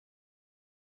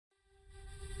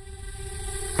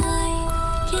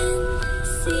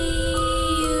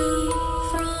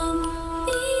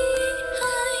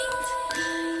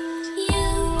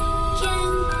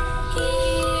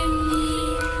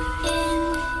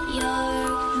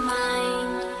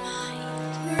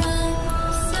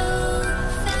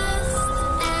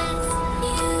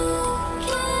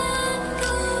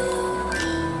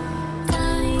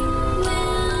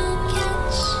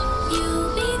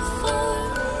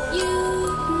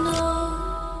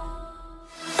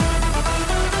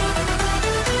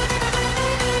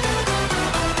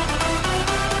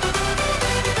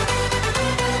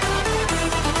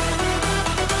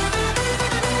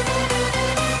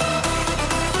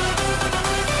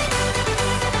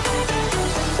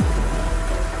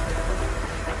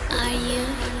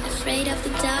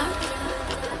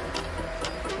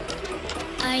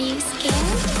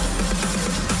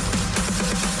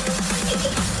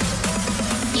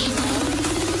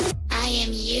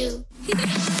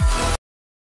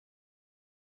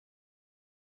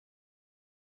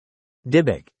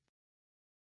Dybbuk.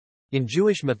 In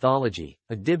Jewish mythology,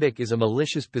 a dybbuk is a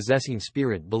malicious possessing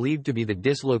spirit believed to be the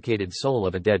dislocated soul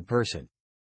of a dead person.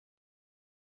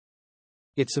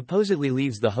 It supposedly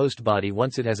leaves the host body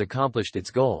once it has accomplished its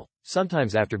goal,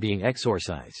 sometimes after being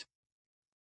exorcised.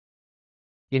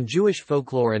 In Jewish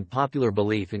folklore and popular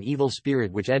belief, an evil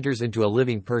spirit which enters into a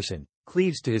living person,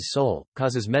 cleaves to his soul,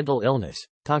 causes mental illness,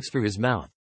 talks through his mouth,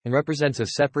 and represents a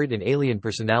separate and alien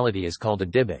personality is called a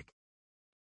dybbuk.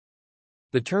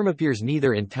 The term appears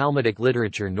neither in Talmudic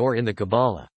literature nor in the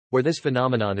Kabbalah, where this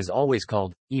phenomenon is always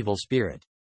called evil spirit.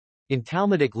 In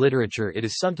Talmudic literature it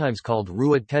is sometimes called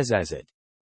ruah tezazit.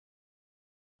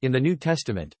 In the New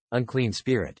Testament, unclean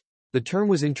spirit. The term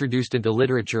was introduced into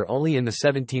literature only in the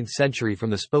 17th century from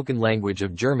the spoken language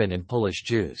of German and Polish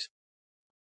Jews.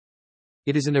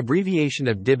 It is an abbreviation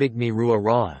of Dybbuk mi ruah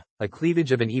ra, a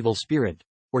cleavage of an evil spirit,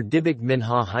 or Dybbuk min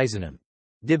ha hyzenim,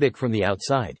 Dybbuk from the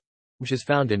outside, which is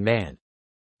found in man.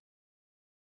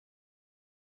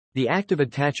 The act of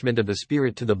attachment of the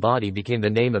spirit to the body became the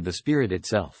name of the spirit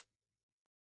itself.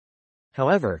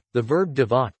 However, the verb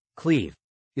devak, cleave,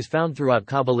 is found throughout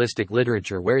Kabbalistic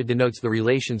literature where it denotes the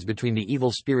relations between the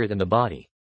evil spirit and the body.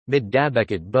 Mid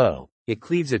dabeket bo, it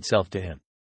cleaves itself to him.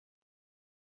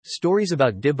 Stories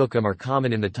about Dibbukim are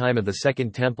common in the time of the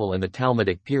Second Temple and the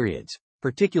Talmudic periods,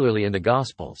 particularly in the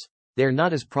Gospels. They are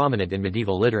not as prominent in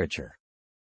medieval literature.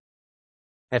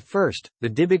 At first, the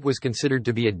Dybbuk was considered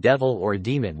to be a devil or a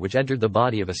demon which entered the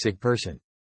body of a sick person.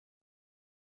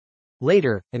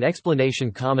 Later, an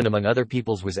explanation common among other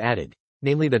peoples was added,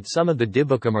 namely that some of the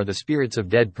Dibbukim are the spirits of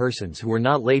dead persons who were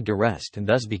not laid to rest and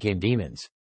thus became demons.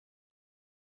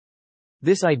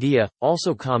 This idea,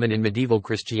 also common in medieval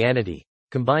Christianity,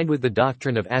 combined with the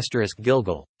doctrine of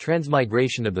 *Gilgal,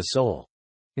 transmigration of the soul,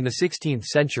 in the 16th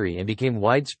century and became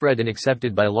widespread and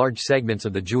accepted by large segments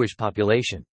of the Jewish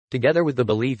population, together with the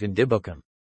belief in Dibbukim.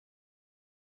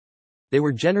 They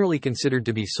were generally considered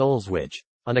to be souls which,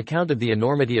 on account of the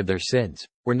enormity of their sins,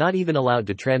 were not even allowed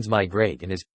to transmigrate,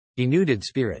 and as denuded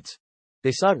spirits,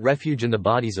 they sought refuge in the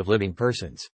bodies of living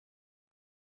persons.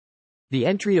 The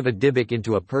entry of a Dybbuk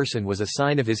into a person was a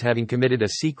sign of his having committed a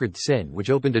secret sin which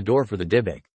opened a door for the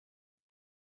Dybbuk.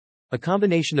 A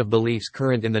combination of beliefs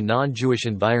current in the non-Jewish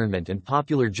environment and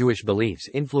popular Jewish beliefs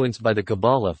influenced by the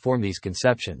Kabbalah form these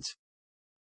conceptions.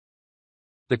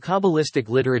 The Kabbalistic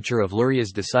literature of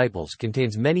Luria's disciples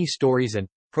contains many stories and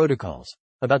protocols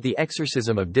about the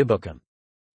exorcism of Dibbukim.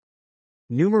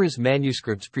 Numerous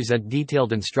manuscripts present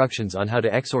detailed instructions on how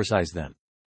to exorcise them.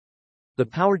 The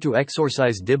power to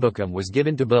exorcise Dibbukim was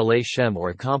given to Baalei Shem or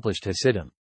accomplished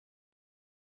Hasidim.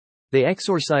 They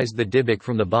exorcised the Dybbuk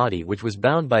from the body which was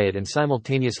bound by it and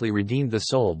simultaneously redeemed the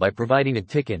soul by providing a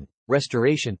tikkun,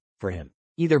 restoration, for him,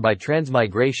 either by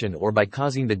transmigration or by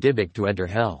causing the Dybbuk to enter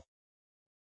hell.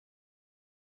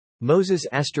 Moses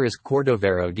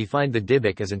Cordovero defined the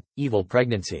Dybbuk as an evil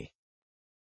pregnancy.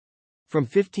 From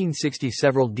 1560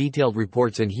 several detailed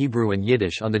reports in Hebrew and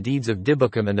Yiddish on the deeds of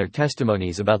Dibbukim and their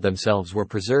testimonies about themselves were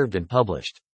preserved and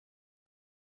published.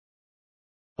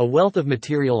 A wealth of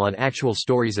material on actual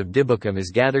stories of Dibbukim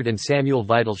is gathered in Samuel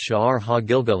Vidal's Sha'ar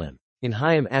ha-Gilgalim, in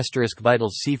Chaim *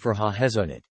 Vidal's Sefer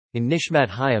ha-Hezonot, in Nishmat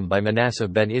Chaim by Manasseh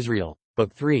ben Israel,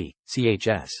 Book 3,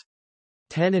 chs.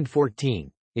 10 and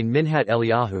 14. In Minhat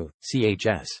Eliyahu,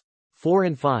 chs. 4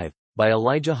 and 5, by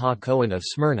Elijah ha-Cohen of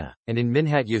Smyrna, and in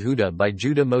Minhat Yehuda by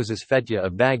Judah Moses Fetya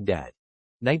of Baghdad.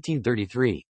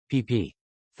 1933, pp.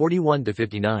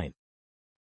 41–59.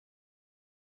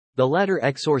 The latter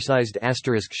exorcised *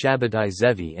 Shabbatai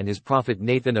Zevi and his prophet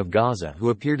Nathan of Gaza, who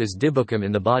appeared as Dibbukim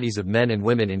in the bodies of men and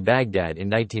women in Baghdad in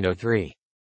 1903.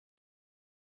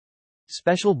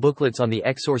 Special booklets on the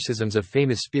exorcisms of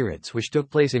famous spirits which took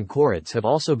place in Koretz have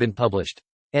also been published.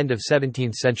 End of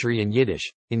 17th century in Yiddish,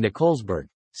 in Nikolsburg,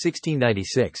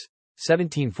 1696,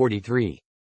 1743.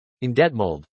 In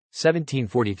Detmold,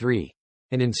 1743.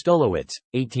 And in Stolowitz,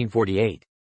 1848.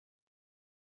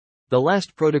 The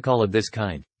last protocol of this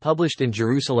kind, published in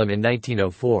Jerusalem in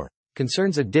 1904,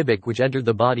 concerns a Dybbuk which entered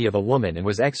the body of a woman and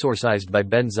was exorcised by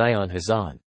Ben Zion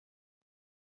Hazan.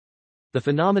 The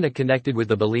phenomena connected with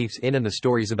the beliefs in and the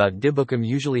stories about Dibbukim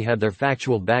usually have their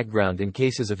factual background in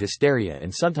cases of hysteria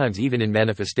and sometimes even in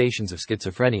manifestations of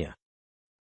schizophrenia.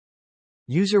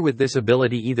 User with this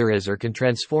ability either is or can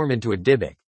transform into a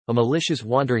Dybbuk, a malicious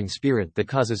wandering spirit that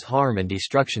causes harm and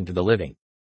destruction to the living.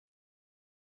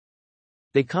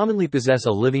 They commonly possess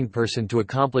a living person to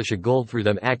accomplish a goal through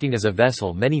them acting as a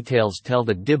vessel. Many tales tell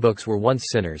that Dibbuks were once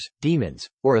sinners, demons,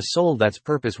 or a soul that's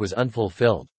purpose was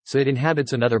unfulfilled, so it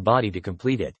inhabits another body to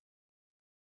complete it.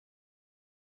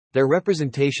 Their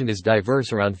representation is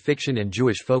diverse around fiction and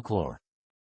Jewish folklore.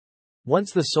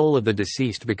 Once the soul of the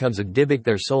deceased becomes a Dybbuk,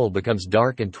 their soul becomes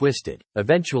dark and twisted,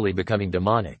 eventually becoming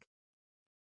demonic.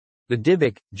 The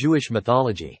Dybbuk, Jewish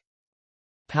mythology.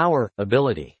 Power,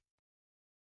 ability.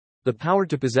 The power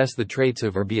to possess the traits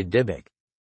of or be a Dybbuk.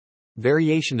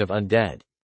 Variation of undead.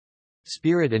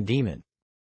 Spirit and demon.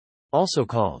 Also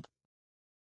called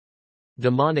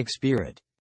demonic spirit.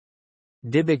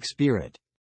 Dybbuk spirit.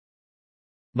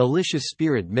 Malicious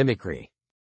spirit mimicry.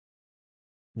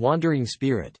 Wandering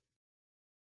spirit.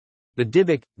 The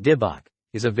Dybbuk, Dybbuk,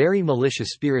 is a very malicious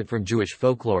spirit from Jewish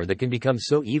folklore that can become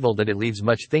so evil that it leaves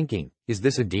much thinking, is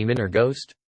this a demon or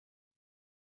ghost?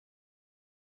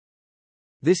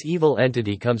 This evil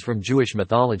entity comes from Jewish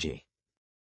mythology.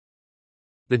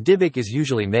 The Dybbuk is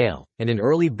usually male, and in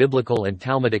early biblical and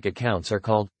Talmudic accounts are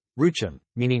called ruchim,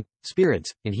 meaning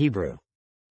spirits, in Hebrew.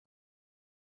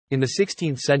 In the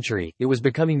 16th century, it was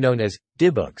becoming known as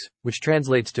Dybbuks, which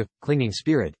translates to clinging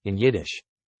spirit in Yiddish.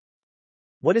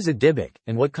 What is a Dybbuk,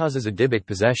 and what causes a Dybbuk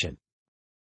possession?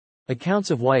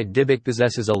 Accounts of why a Dybbuk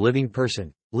possesses a living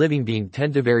person, living being,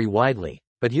 tend to vary widely,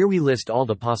 but here we list all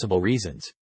the possible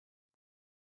reasons.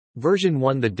 Version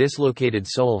 1: the dislocated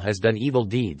soul has done evil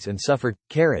deeds and suffered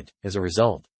karet as a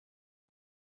result.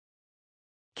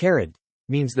 Karet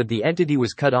means that the entity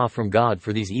was cut off from God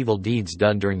for these evil deeds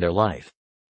done during their life.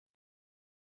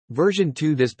 Version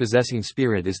 2: this possessing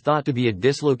spirit is thought to be a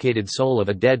dislocated soul of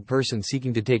a dead person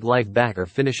seeking to take life back or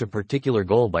finish a particular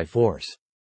goal by force.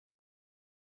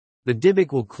 The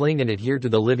Dybbuk will cling and adhere to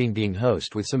the living being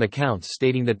host, with some accounts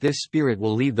stating that this spirit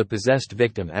will leave the possessed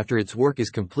victim after its work is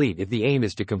complete if the aim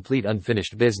is to complete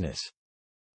unfinished business.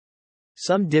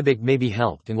 Some Dybbuk may be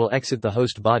helped and will exit the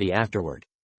host body afterward.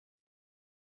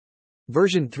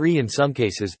 Version 3: in some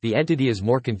cases, the entity is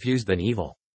more confused than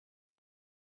evil.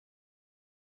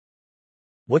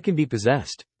 What can be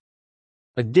possessed?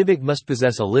 A Dybbuk must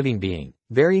possess a living being,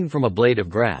 varying from a blade of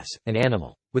grass, an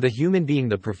animal, with a human being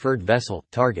the preferred vessel,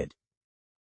 target.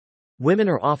 Women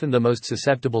are often the most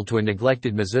susceptible to a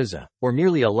neglected mezuzah, or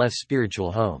merely a less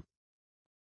spiritual home.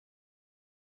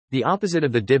 The opposite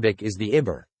of the Dybbuk is the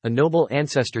Ibber, a noble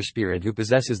ancestor spirit who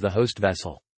possesses the host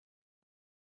vessel.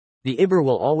 The Ibber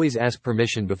will always ask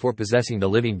permission before possessing the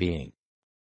living being.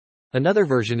 Another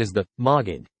version is the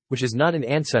Maggid, which is not an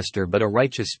ancestor but a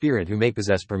righteous spirit who may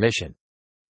possess permission.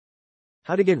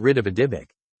 How to get rid of a Dybbuk?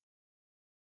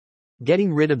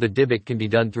 Getting rid of the Dybbuk can be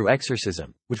done through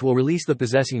exorcism, which will release the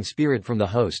possessing spirit from the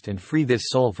host and free this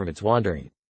soul from its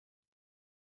wandering.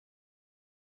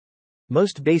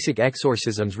 Most basic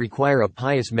exorcisms require a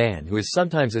pious man who is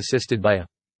sometimes assisted by a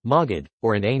Maggid,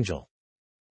 or an angel.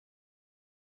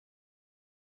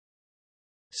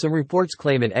 Some reports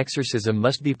claim an exorcism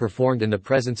must be performed in the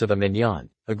presence of a minyan,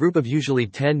 a group of usually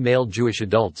 10 male Jewish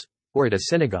adults, or at a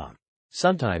synagogue.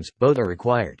 Sometimes, both are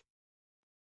required.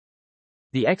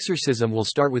 The exorcism will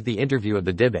start with the interview of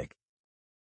the Dybbuk.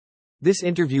 This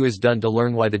interview is done to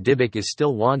learn why the Dybbuk is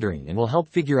still wandering and will help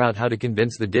figure out how to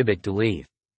convince the Dybbuk to leave.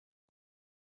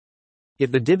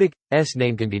 If the Dybbuk's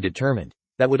name can be determined,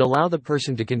 that would allow the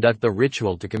person to conduct the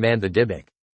ritual to command the Dybbuk.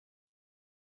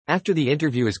 After the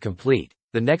interview is complete,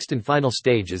 the next and final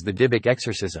stage is the Dybbuk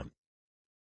exorcism.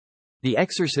 The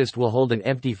exorcist will hold an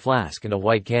empty flask and a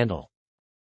white candle.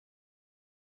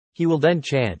 He will then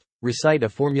chant, recite a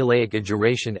formulaic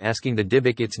adjuration asking the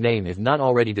Dybbuk its name if not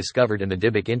already discovered in the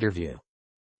Dybbuk interview.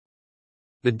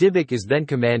 The Dybbuk is then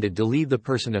commanded to leave the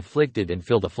person afflicted and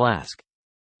fill the flask.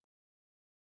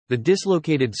 The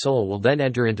dislocated soul will then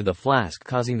enter into the flask,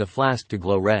 causing the flask to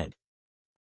glow red.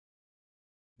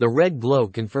 The red glow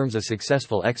confirms a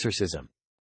successful exorcism.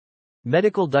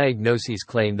 Medical diagnoses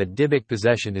claim that Dybbuk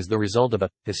possession is the result of a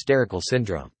hysterical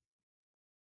syndrome.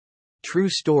 True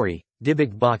story,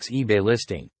 Dybbuk box eBay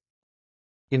listing.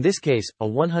 In this case, a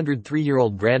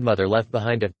 103-year-old grandmother left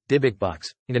behind a Dybbuk box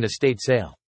in an estate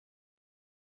sale.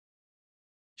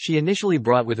 She initially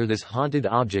brought with her this haunted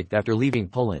object after leaving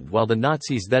Poland while the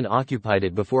Nazis then occupied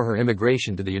it before her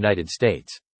immigration to the United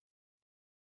States.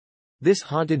 This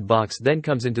haunted box then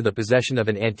comes into the possession of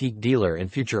an antique dealer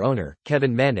and future owner,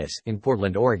 Kevin Manis, in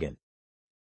Portland, Oregon.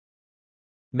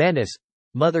 Manis'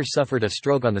 mother suffered a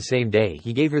stroke on the same day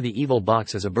he gave her the evil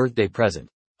box as a birthday present.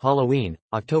 Halloween,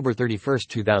 October 31,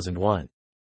 2001.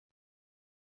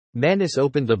 Manis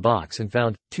opened the box and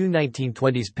found 2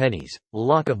 1920s pennies, a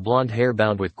lock of blonde hair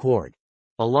bound with cord,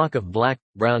 a lock of black,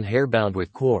 brown hair bound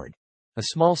with cord, a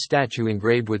small statue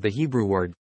engraved with the Hebrew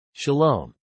word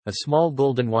shalom, a small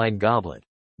golden wine goblet,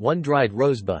 1 dried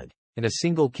rosebud, and a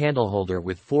single candle holder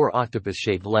with 4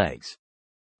 octopus-shaped legs.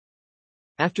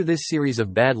 After this series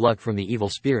of bad luck from the evil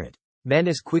spirit,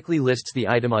 Manis quickly lists the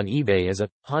item on eBay as a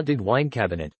haunted wine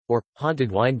cabinet, or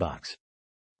haunted wine box.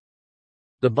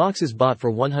 The box is bought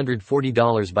for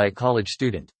 $140 by a college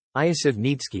student, Iosif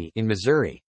Nitsky, in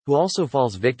Missouri, who also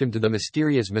falls victim to the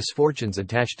mysterious misfortunes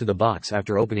attached to the box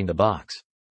after opening the box.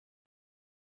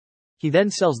 He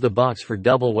then sells the box for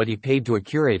double what he paid to a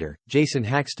curator, Jason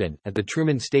Haxton, at the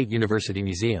Truman State University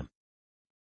Museum.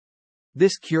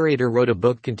 This curator wrote a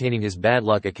book containing his bad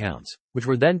luck accounts, which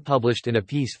were then published in a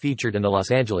piece featured in the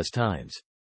Los Angeles Times.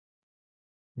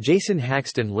 Jason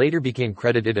Haxton later became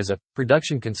credited as a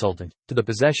production consultant to the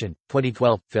Possession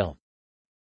 2012 film.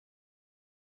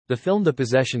 The film The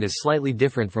Possession is slightly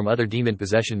different from other demon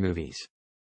possession movies.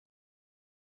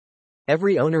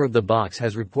 Every owner of the box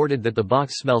has reported that the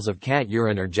box smells of cat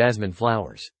urine or jasmine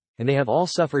flowers, and they have all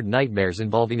suffered nightmares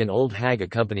involving an old hag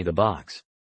accompany the box.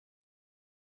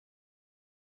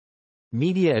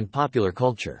 Media and popular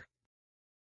culture.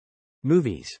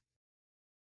 Movies.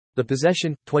 The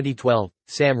Possession, 2012,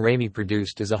 Sam Raimi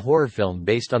produced, is a horror film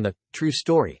based on the true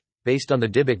story, based on the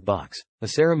Dybbuk box, a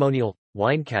ceremonial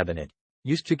wine cabinet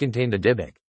used to contain the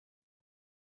Dybbuk.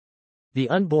 The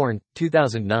Unborn,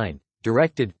 2009,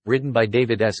 directed, written by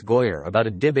David S. Goyer, about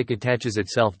a Dybbuk attaches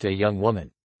itself to a young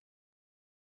woman.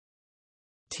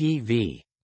 TV.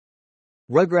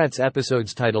 Rugrats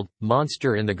episodes titled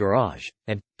Monster in the Garage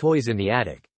and Toys in the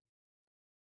Attic.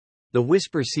 The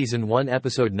Whisper Season 1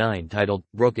 Episode 9 titled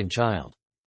Broken Child.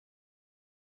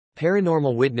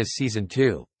 Paranormal Witness Season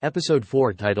 2, Episode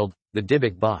 4 titled The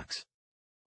Dybbuk Box.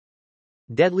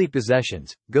 Deadly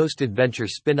Possessions, Ghost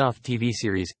Adventures spin-off TV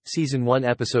series, Season 1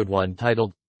 Episode 1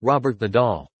 titled Robert the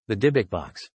Doll, The Dybbuk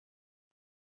Box.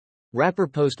 Rapper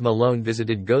Post Malone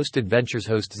visited Ghost Adventures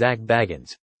host Zach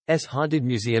Bagans' Haunted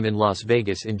Museum in Las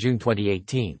Vegas in June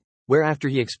 2018, whereafter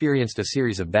he experienced a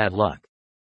series of bad luck.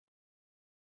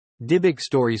 Dybbuk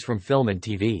stories from film and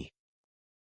TV.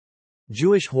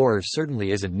 Jewish horror certainly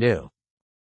isn't new.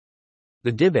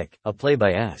 The Dybbuk, a play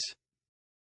by S.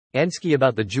 Ansky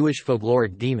about the Jewish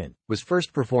folkloric demon, was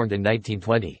first performed in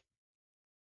 1920.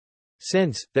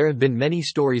 Since, there have been many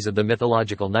stories of the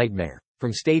mythological nightmare,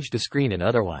 from stage to screen and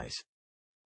otherwise.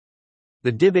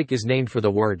 The Dybbuk is named for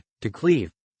the word, to cleave,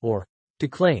 or to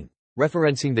cling,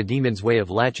 referencing the demon's way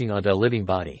of latching onto a living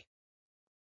body.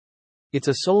 It's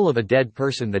a soul of a dead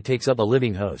person that takes up a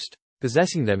living host,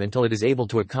 possessing them until it is able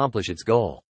to accomplish its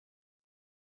goal.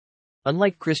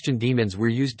 Unlike Christian demons we're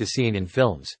used to seeing in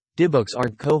films, Dybbuks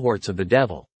aren't cohorts of the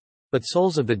devil, but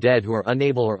souls of the dead who are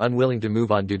unable or unwilling to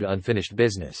move on due to unfinished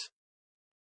business.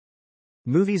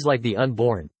 Movies like The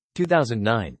Unborn,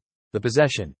 2009, The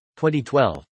Possession,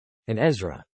 2012, and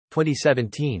Ezra,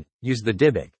 2017, used the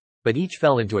Dybbuk, but each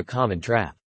fell into a common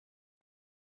trap.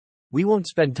 We won't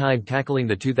spend time tackling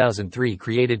the 2003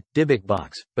 created Dybbuk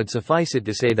box, but suffice it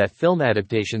to say that film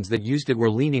adaptations that used it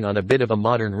were leaning on a bit of a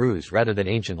modern ruse rather than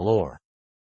ancient lore.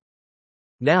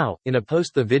 Now, in a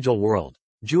post-The Vigil world,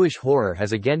 Jewish horror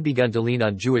has again begun to lean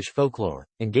on Jewish folklore,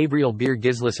 and Gabriel Beer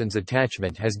Gislason's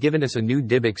attachment has given us a new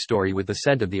Dybbuk story with the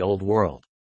scent of the old world.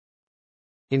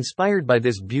 Inspired by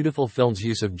this beautiful film's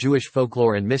use of Jewish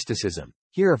folklore and mysticism,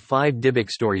 here are 5 Dybbuk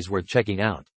stories worth checking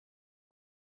out.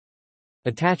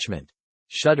 Attachment.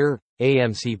 Shudder,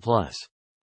 AMC+.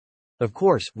 Of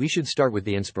course, we should start with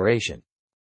the inspiration.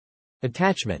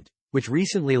 Attachment, which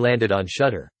recently landed on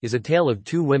Shudder, is a tale of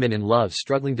 2 women in love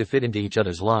struggling to fit into each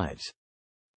other's lives.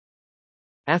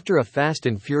 After a fast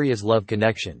and furious love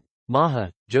connection,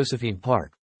 Maha, Josephine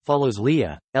Park, follows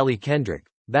Leah, Ellie Kendrick,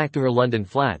 back to her London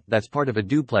flat that's part of a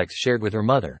duplex shared with her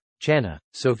mother, Channa,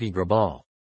 Sophie Grabal.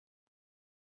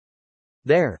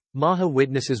 There, Maha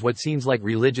witnesses what seems like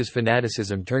religious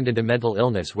fanaticism turned into mental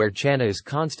illness, where Channa is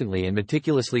constantly and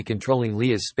meticulously controlling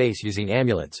Leah's space using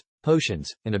amulets,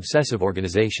 potions, and obsessive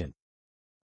organization.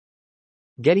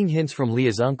 Getting hints from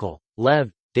Leah's uncle, Lev,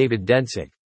 David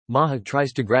Densick, Maha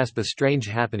tries to grasp the strange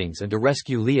happenings and to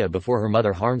rescue Leah before her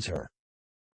mother harms her.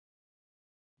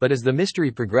 But as the mystery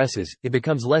progresses, it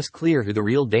becomes less clear who the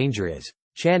real danger is,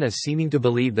 Channa seeming to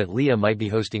believe that Leah might be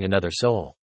hosting another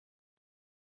soul.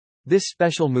 This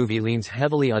special movie leans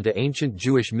heavily onto ancient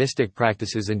Jewish mystic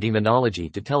practices and demonology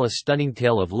to tell a stunning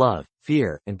tale of love,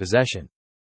 fear, and possession.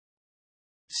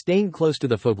 Staying close to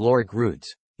the folkloric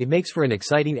roots, it makes for an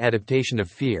exciting adaptation of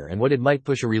fear and what it might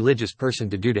push a religious person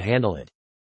to do to handle it.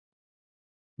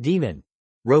 Demon.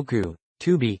 Roku,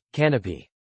 Tubi, Canopy.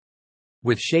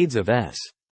 With shades of S.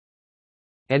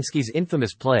 Ansky's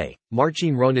infamous play,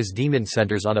 Marcin Rona's Demon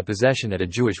centers on a possession at a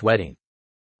Jewish wedding.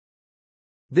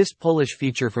 This Polish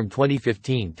feature from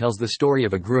 2015 tells the story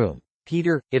of a groom,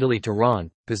 Peter, Italy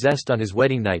Tehran, possessed on his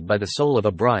wedding night by the soul of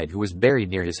a bride who was buried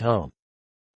near his home.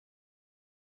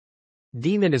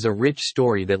 Demon is a rich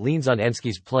story that leans on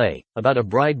Ansky's play, about a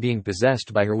bride being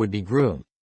possessed by her would-be groom,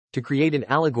 to create an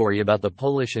allegory about the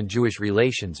Polish and Jewish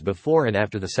relations before and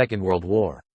after the Second World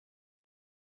War.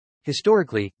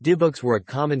 Historically, dybbuks were a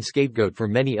common scapegoat for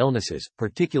many illnesses,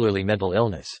 particularly mental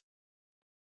illness.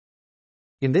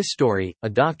 In this story, a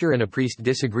doctor and a priest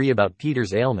disagree about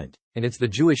Peter's ailment, and it's the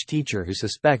Jewish teacher who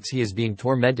suspects he is being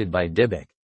tormented by a dybbuk.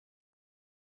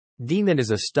 Demon is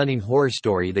a stunning horror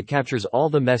story that captures all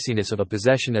the messiness of a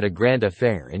possession at a grand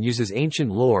affair and uses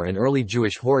ancient lore and early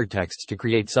Jewish horror texts to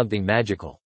create something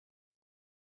magical.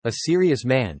 A Serious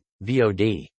Man,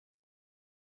 VOD.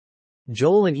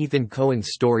 Joel and Ethan Coen's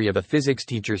story of a physics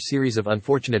teacher's series of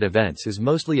unfortunate events is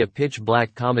mostly a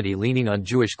pitch-black comedy leaning on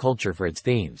Jewish culture for its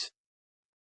themes.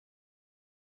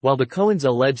 While the Coens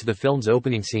allege the film's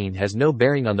opening scene has no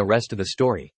bearing on the rest of the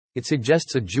story, it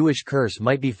suggests a Jewish curse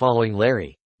might be following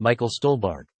Larry, Michael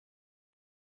Stolberg.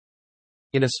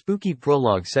 In a spooky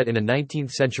prologue set in a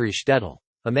 19th-century shtetl,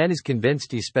 a man is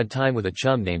convinced he spent time with a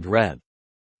chum named Reb.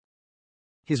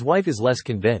 His wife is less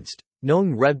convinced,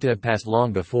 knowing Reb to have passed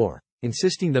long before,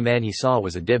 insisting the man he saw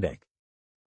was a dybbuk.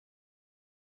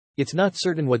 It's not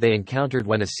certain what they encountered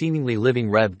when a seemingly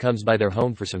living Reb comes by their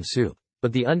home for some soup,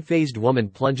 but the unfazed woman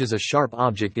plunges a sharp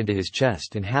object into his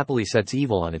chest and happily sets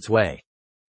evil on its way.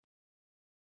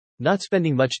 Not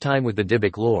spending much time with the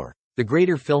dybbuk lore, the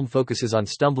greater film focuses on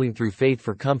stumbling through faith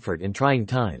for comfort in trying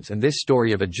times, and this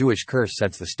story of a Jewish curse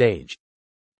sets the stage.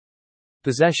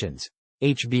 Possessions.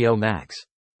 HBO Max.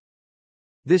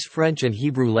 This French and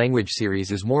Hebrew language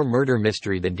series is more murder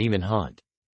mystery than Demon Haunt.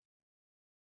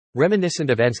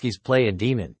 Reminiscent of Ansky's play and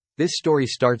Demon, this story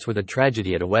starts with a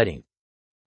tragedy at a wedding.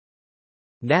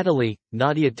 Natalie,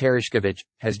 Nadia Tereshkovich,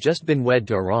 has just been wed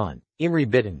to Iran, Imri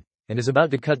Bitton, and is about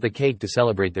to cut the cake to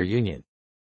celebrate their union.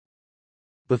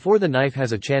 Before the knife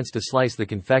has a chance to slice the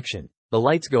confection, the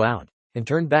lights go out, and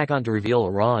turn back on to reveal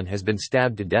Iran has been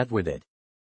stabbed to death with it.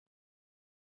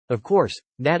 Of course,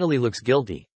 Natalie looks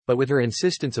guilty, but with her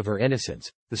insistence of her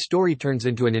innocence, the story turns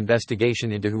into an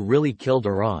investigation into who really killed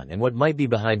Iran and what might be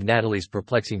behind Natalie's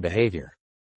perplexing behavior.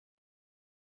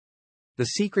 The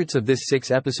secrets of this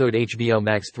 6-episode HBO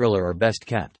Max thriller are best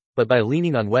kept, but by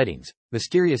leaning on weddings,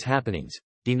 mysterious happenings,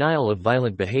 denial of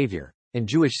violent behavior, and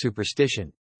Jewish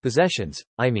superstition, possessions,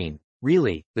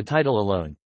 really, the title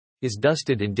alone, is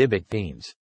dusted in dybbuk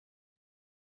themes.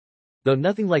 Though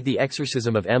nothing like the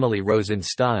exorcism of Emily Rose in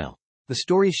style, the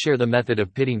stories share the method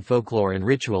of pitting folklore and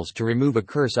rituals to remove a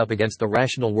curse up against the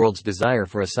rational world's desire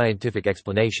for a scientific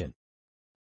explanation.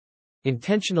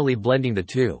 Intentionally blending the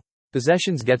two,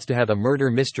 Possessions gets to have a murder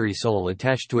mystery soul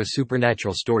attached to a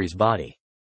supernatural story's body.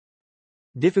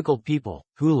 Difficult People,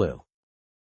 Hulu.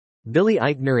 Billy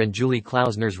Eichner and Julie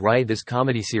Klausner's Ride. This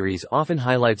comedy series often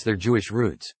highlights their Jewish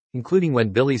roots, including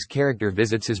when Billy's character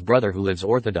visits his brother who lives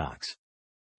Orthodox.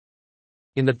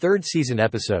 In the third season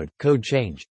episode, Code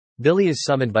Change, Billy is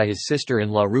summoned by his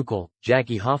sister-in-law Ruchel,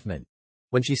 Jackie Hoffman,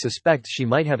 when she suspects she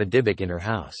might have a dybbuk in her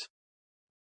house.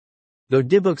 Though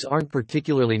dybbuks aren't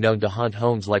particularly known to haunt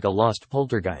homes like a lost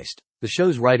poltergeist, the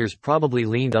show's writers probably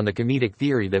leaned on the comedic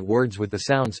theory that words with the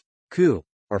sounds ku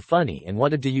are funny and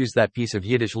wanted to use that piece of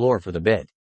Yiddish lore for the bit.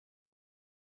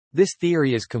 This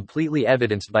theory is completely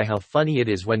evidenced by how funny it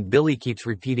is when Billy keeps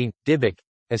repeating dybbuk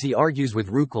as he argues with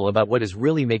Ruchel about what is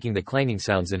really making the clanging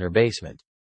sounds in her basement.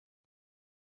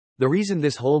 The reason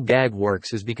this whole gag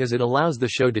works is because it allows the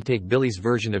show to take Billy's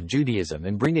version of Judaism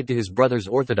and bring it to his brother's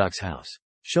Orthodox house,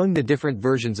 showing the different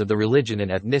versions of the religion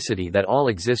and ethnicity that all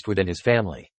exist within his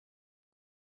family.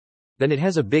 Then it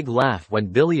has a big laugh when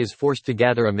Billy is forced to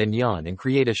gather a minyan and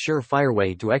create a sure-fire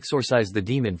way to exorcise the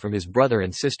demon from his brother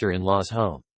and sister-in-law's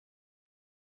home.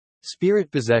 Spirit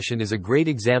possession is a great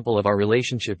example of our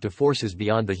relationship to forces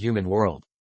beyond the human world.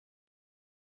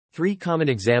 3 common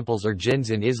examples are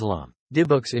jinns in Islam,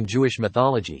 dybbuks in Jewish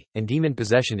mythology, and demon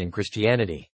possession in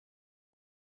Christianity.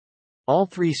 All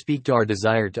 3 speak to our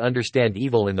desire to understand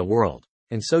evil in the world,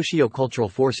 and socio-cultural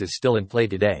forces still in play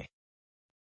today.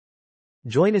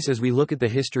 Join us as we look at the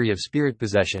history of spirit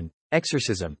possession,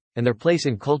 exorcism, and their place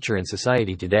in culture and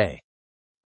society today.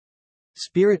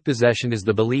 Spirit possession is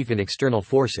the belief in external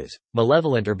forces,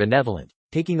 malevolent or benevolent,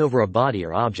 taking over a body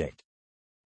or object.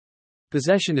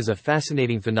 Possession is a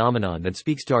fascinating phenomenon that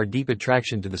speaks to our deep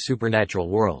attraction to the supernatural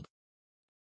world.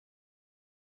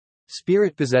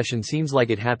 Spirit possession seems like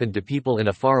it happened to people in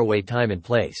a faraway time and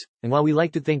place, and while we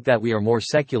like to think that we are more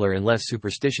secular and less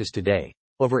superstitious today,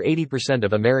 over 80%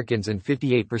 of Americans and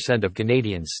 58% of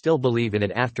Canadians still believe in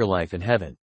an afterlife and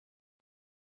heaven.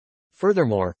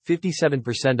 Furthermore,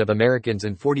 57% of Americans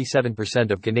and 47%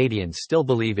 of Canadians still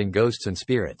believe in ghosts and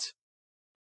spirits.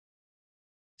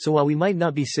 So while we might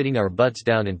not be sitting our butts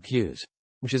down in pews,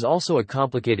 which is also a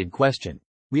complicated question,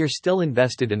 we are still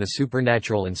invested in the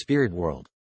supernatural and spirit world.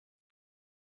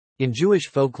 In Jewish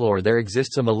folklore there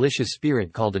exists a malicious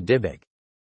spirit called a Dybbuk.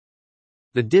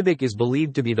 The Dybbuk is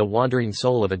believed to be the wandering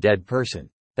soul of a dead person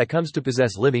that comes to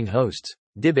possess living hosts.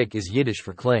 Dybbuk is Yiddish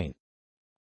for clang.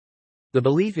 The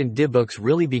belief in Dybbuks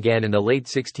really began in the late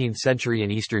 16th century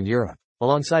in Eastern Europe,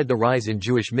 alongside the rise in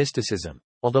Jewish mysticism,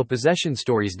 although possession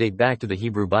stories date back to the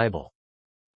Hebrew Bible.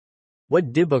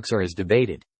 What Dybbuks are is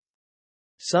debated.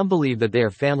 Some believe that they are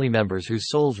family members whose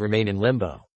souls remain in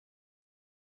limbo.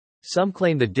 Some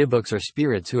claim that Dybbuks are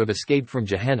spirits who have escaped from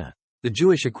Gehenna, the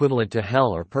Jewish equivalent to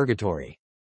hell or purgatory.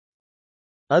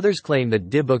 Others claim that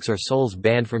Dybbuks are souls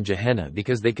banned from Gehenna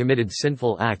because they committed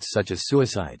sinful acts such as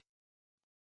suicide.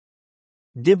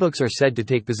 Dybbuks are said to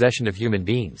take possession of human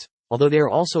beings, although they are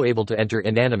also able to enter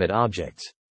inanimate objects.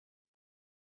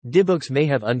 Dybbuks may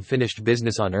have unfinished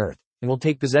business on earth, and will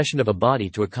take possession of a body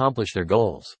to accomplish their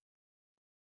goals.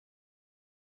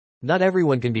 Not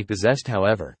everyone can be possessed,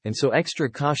 however, and so extra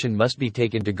caution must be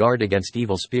taken to guard against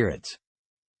evil spirits.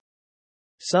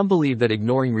 Some believe that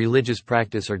ignoring religious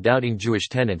practice or doubting Jewish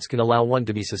tenets can allow one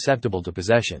to be susceptible to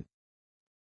possession.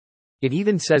 It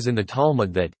even says in the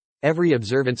Talmud that every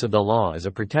observance of the law is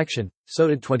a protection,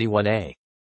 Sotah 21a.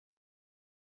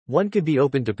 One could be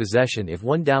open to possession if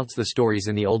one doubts the stories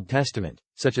in the Old Testament,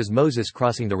 such as Moses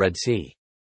crossing the Red Sea.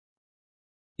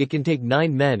 It can take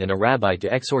 9 men and a rabbi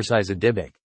to exorcise a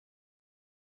Dybbuk.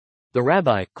 The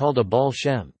rabbi, called a Baal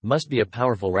Shem, must be a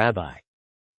powerful rabbi.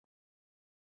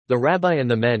 The rabbi and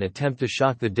the men attempt to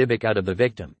shock the Dybbuk out of the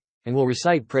victim, and will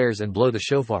recite prayers and blow the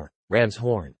shofar, ram's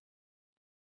horn.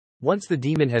 Once the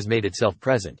demon has made itself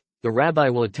present, the rabbi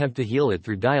will attempt to heal it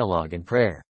through dialogue and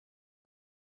prayer.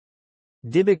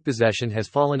 Dybbuk possession has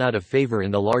fallen out of favor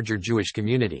in the larger Jewish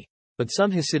community, but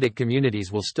some Hasidic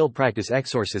communities will still practice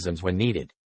exorcisms when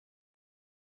needed.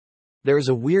 There is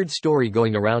a weird story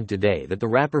going around today that the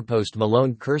rapper Post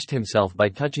Malone cursed himself by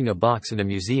touching a box in a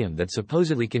museum that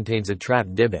supposedly contains a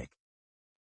trapped Dybbuk.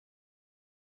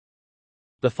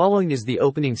 The following is the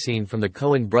opening scene from the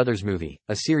Coen Brothers movie,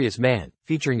 A Serious Man,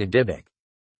 featuring a Dybbuk.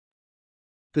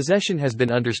 Possession has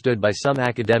been understood by some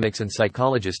academics and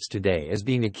psychologists today as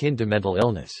being akin to mental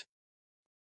illness.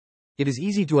 It is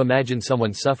easy to imagine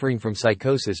someone suffering from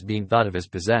psychosis being thought of as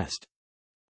possessed.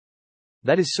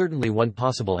 That is certainly one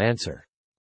possible answer.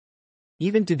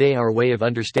 Even today our way of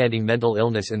understanding mental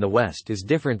illness in the West is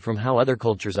different from how other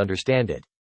cultures understand it.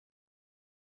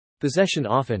 Possession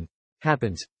often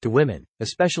happens to women,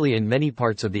 especially in many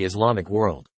parts of the Islamic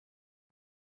world.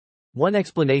 One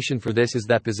explanation for this is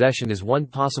that possession is one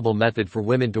possible method for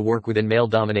women to work within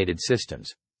male-dominated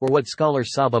systems, or what scholar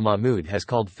Saba Mahmood has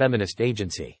called feminist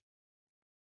agency.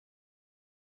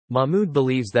 Mahmood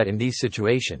believes that in these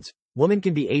situations, women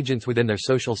can be agents within their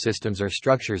social systems or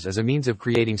structures as a means of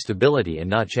creating stability and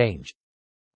not change.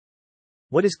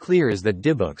 What is clear is that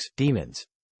Dybbuks, demons,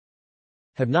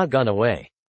 have not gone away.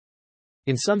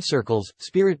 In some circles,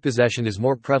 spirit possession is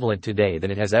more prevalent today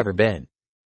than it has ever been.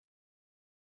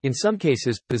 In some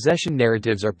cases, possession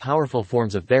narratives are powerful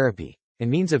forms of therapy, and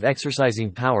means of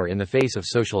exercising power in the face of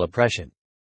social oppression.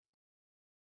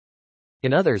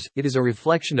 In others, it is a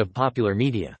reflection of popular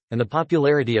media, and the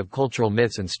popularity of cultural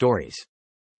myths and stories.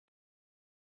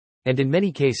 And in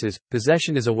many cases,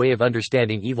 possession is a way of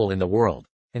understanding evil in the world,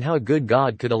 and how a good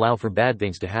God could allow for bad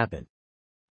things to happen.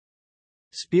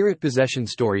 Spirit possession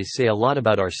stories say a lot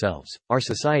about ourselves, our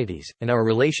societies, and our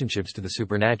relationships to the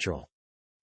supernatural.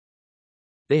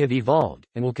 They have evolved,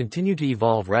 and will continue to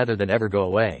evolve rather than ever go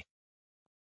away.